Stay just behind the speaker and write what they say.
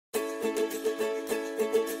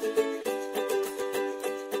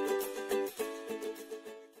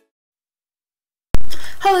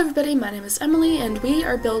Hello everybody, my name is Emily and we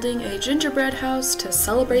are building a gingerbread house to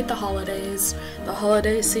celebrate the holidays, the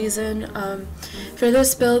holiday season. For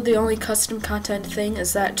this build, the only custom content thing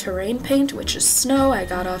is that terrain paint, which is snow. I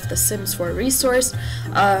got off the Sims 4 resource,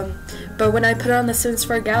 but when I put it on the Sims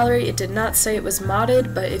 4 gallery, it did not say it was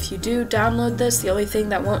modded, but if you do download this, the only thing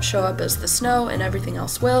that won't show up is the snow and everything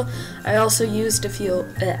else will. I also used a few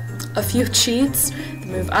cheats, the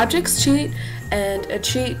move objects cheat, and a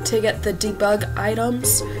cheat to get the debug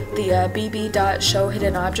items, the bb.show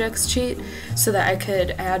hidden objects cheat, so that I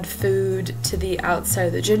could add food to the outside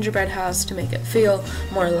of the gingerbread house to make it feel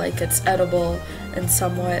more like it's edible and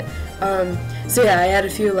somewhat. So yeah, I had a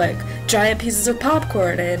few like giant pieces of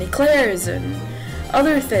popcorn and eclairs and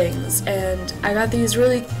other things, and I got these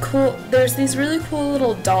really cool, there's these really cool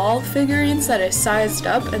little doll figurines that I sized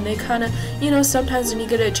up, and they kind of, you know, sometimes when you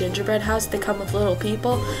get a gingerbread house they come with little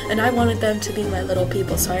people, and I wanted them to be my little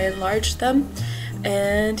people, so I enlarged them.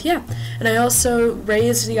 And yeah, and I also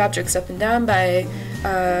raised the objects up and down by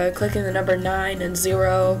clicking the number 9 and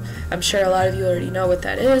 0. I'm sure a lot of you already know what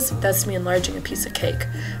that is. That's me enlarging a piece of cake.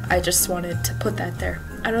 I just wanted to put that there.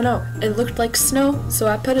 I don't know, it looked like snow, so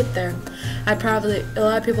I put it there. A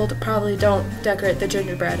lot of people probably don't decorate the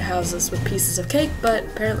gingerbread houses with pieces of cake, but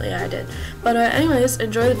apparently I did. But anyways,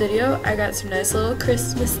 enjoy the video. I got some nice little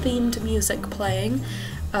Christmas themed music playing,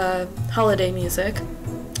 holiday music.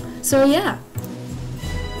 So yeah.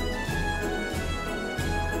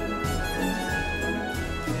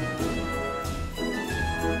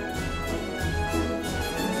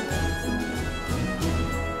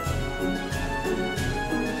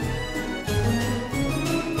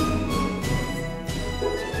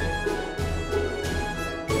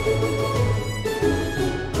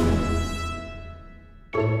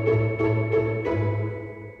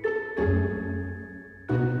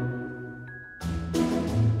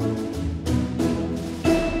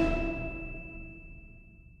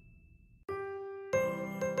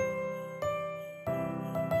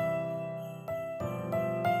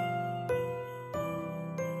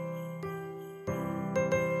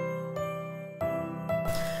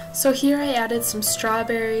 So here I added some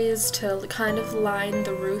strawberries to kind of line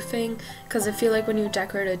the roofing, because I feel like when you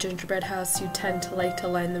decorate a gingerbread house you tend to like to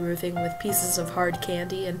line the roofing with pieces of hard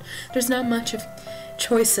candy, and there's not much of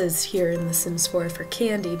choices here in The Sims 4 for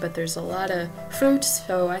candy, but there's a lot of fruit,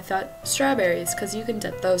 so I thought strawberries, because you can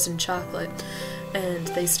dip those in chocolate and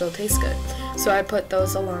they still taste good. So I put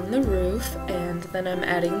those along the roof, and then I'm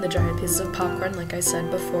adding the giant pieces of popcorn like I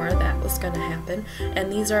said before that was going to happen.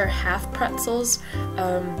 And these are half pretzels.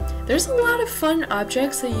 There's a lot of fun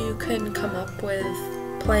objects that you can come up with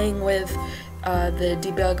playing with the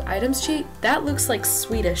debug items cheat. That looks like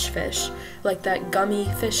Swedish fish, like that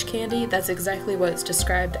gummy fish candy. That's exactly what it's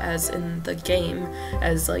described as in the game,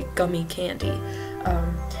 as like gummy candy.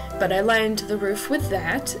 But I lined the roof with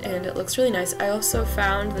that, and it looks really nice. I also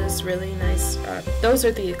found this really nice, those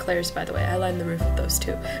are the eclairs, by the way. I lined the roof with those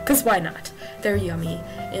too, because why not? They're yummy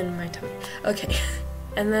in my tummy. Okay,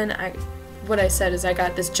 and then what I said is I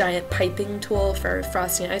got this giant piping tool for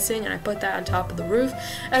frosting and icing, and I put that on top of the roof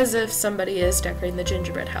as if somebody is decorating the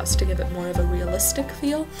gingerbread house to give it more of a realistic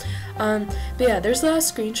feel. But yeah, there's a lot of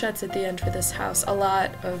screenshots at the end for this house, a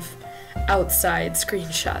lot of outside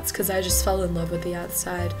screenshots, because I just fell in love with the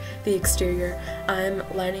outside, the exterior. I'm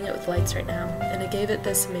lining it with lights right now, and it gave it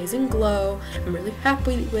this amazing glow. I'm really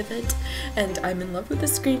happy with it, and I'm in love with the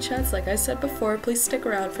screenshots. Like I said before, please stick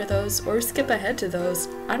around for those, or skip ahead to those.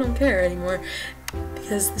 I don't care anymore,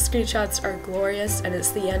 because the screenshots are glorious, and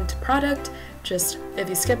it's the end product. Just, if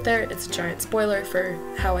you skip there, it's a giant spoiler for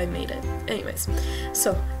how I made it. Anyways,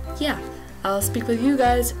 so yeah, I'll speak with you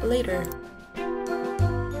guys later.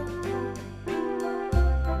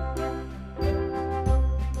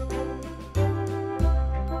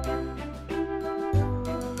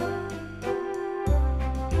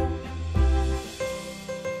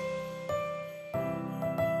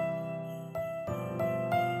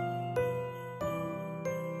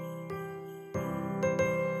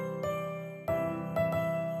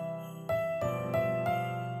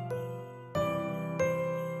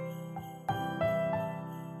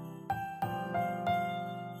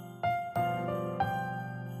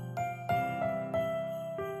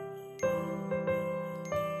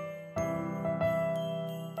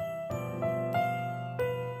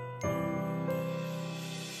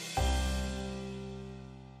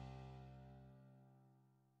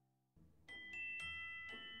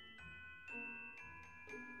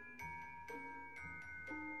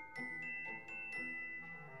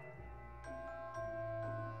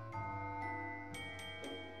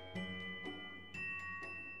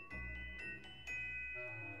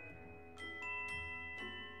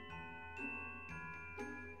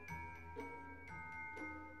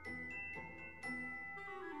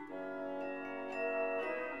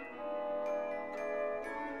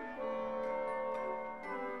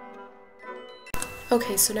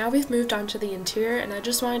 Okay, so now we've moved on to the interior, and I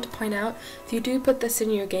just wanted to point out, if you do put this in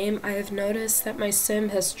your game, I have noticed that my sim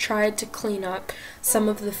has tried to clean up some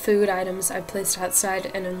of the food items I placed outside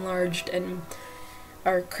and enlarged and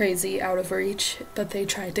are crazy out of reach, but they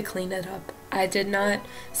tried to clean it up. I did not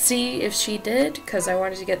see if she did, because I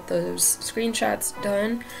wanted to get those screenshots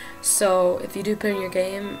done, so if you do put it in your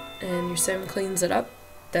game and your sim cleans it up,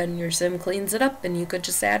 then your sim cleans it up, and you could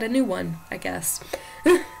just add a new one, I guess.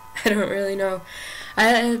 I don't really know.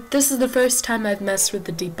 This is the first time I've messed with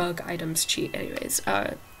the debug items cheat anyways.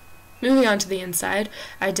 Moving on to the inside,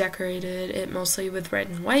 I decorated it mostly with red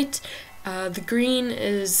and white. The green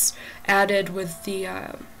is added with the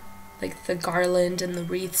like the garland and the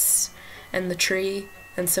wreaths and the tree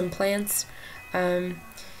and some plants. The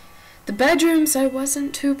bedrooms I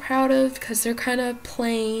wasn't too proud of because they're kind of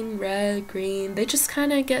plain red, green. They just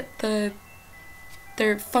kind of get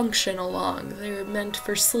their function along. They're meant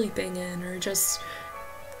for sleeping in or just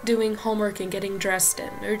doing homework and getting dressed in.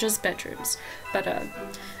 They're just bedrooms. But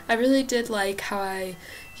I really did like how I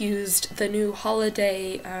used the new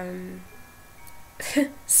holiday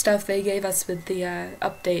stuff they gave us with the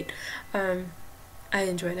update. I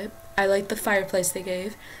enjoyed it. I like the fireplace they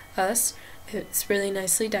gave us. It's really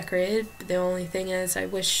nicely decorated. The only thing is I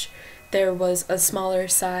wish there was a smaller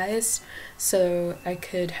size so I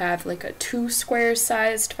could have like a 2 square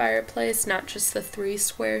sized fireplace, not just the 3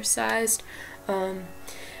 square sized.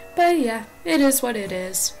 But yeah, it is what it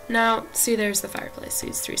is. Now, see, there's the fireplace,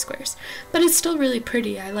 these 3 squares. But it's still really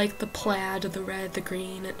pretty. I like the plaid, the red, the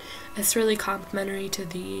green. It's really complementary to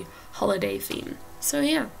the holiday theme. So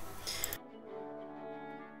yeah.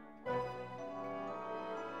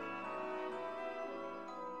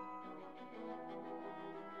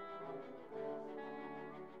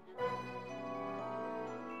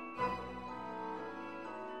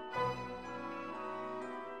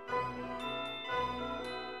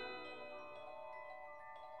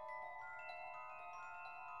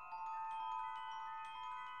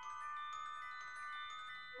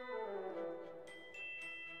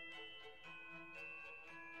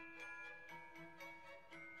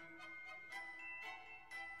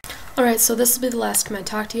 Alright, so this will be the last time I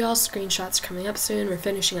talk to y'all. Screenshots coming up soon. We're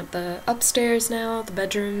finishing up the upstairs now, the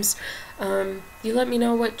bedrooms. You let me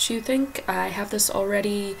know what you think. I have this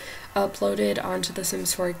already uploaded onto the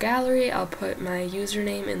Sims 4 gallery. I'll put my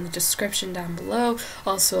username in the description down below.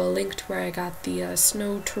 Also a link to where I got the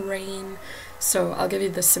snow terrain. So I'll give you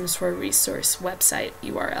the Sims 4 resource website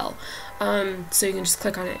URL. So you can just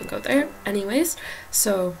click on it and go there. Anyways,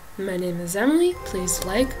 so my name is Emily. Please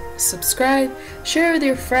like, subscribe, share with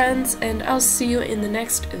your friends, and I'll see you in the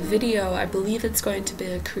next video. I believe it's going to be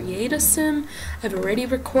a create a sim. I've already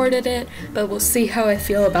recorded it, but we'll see how I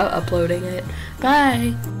feel about uploading it.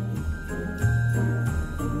 Bye!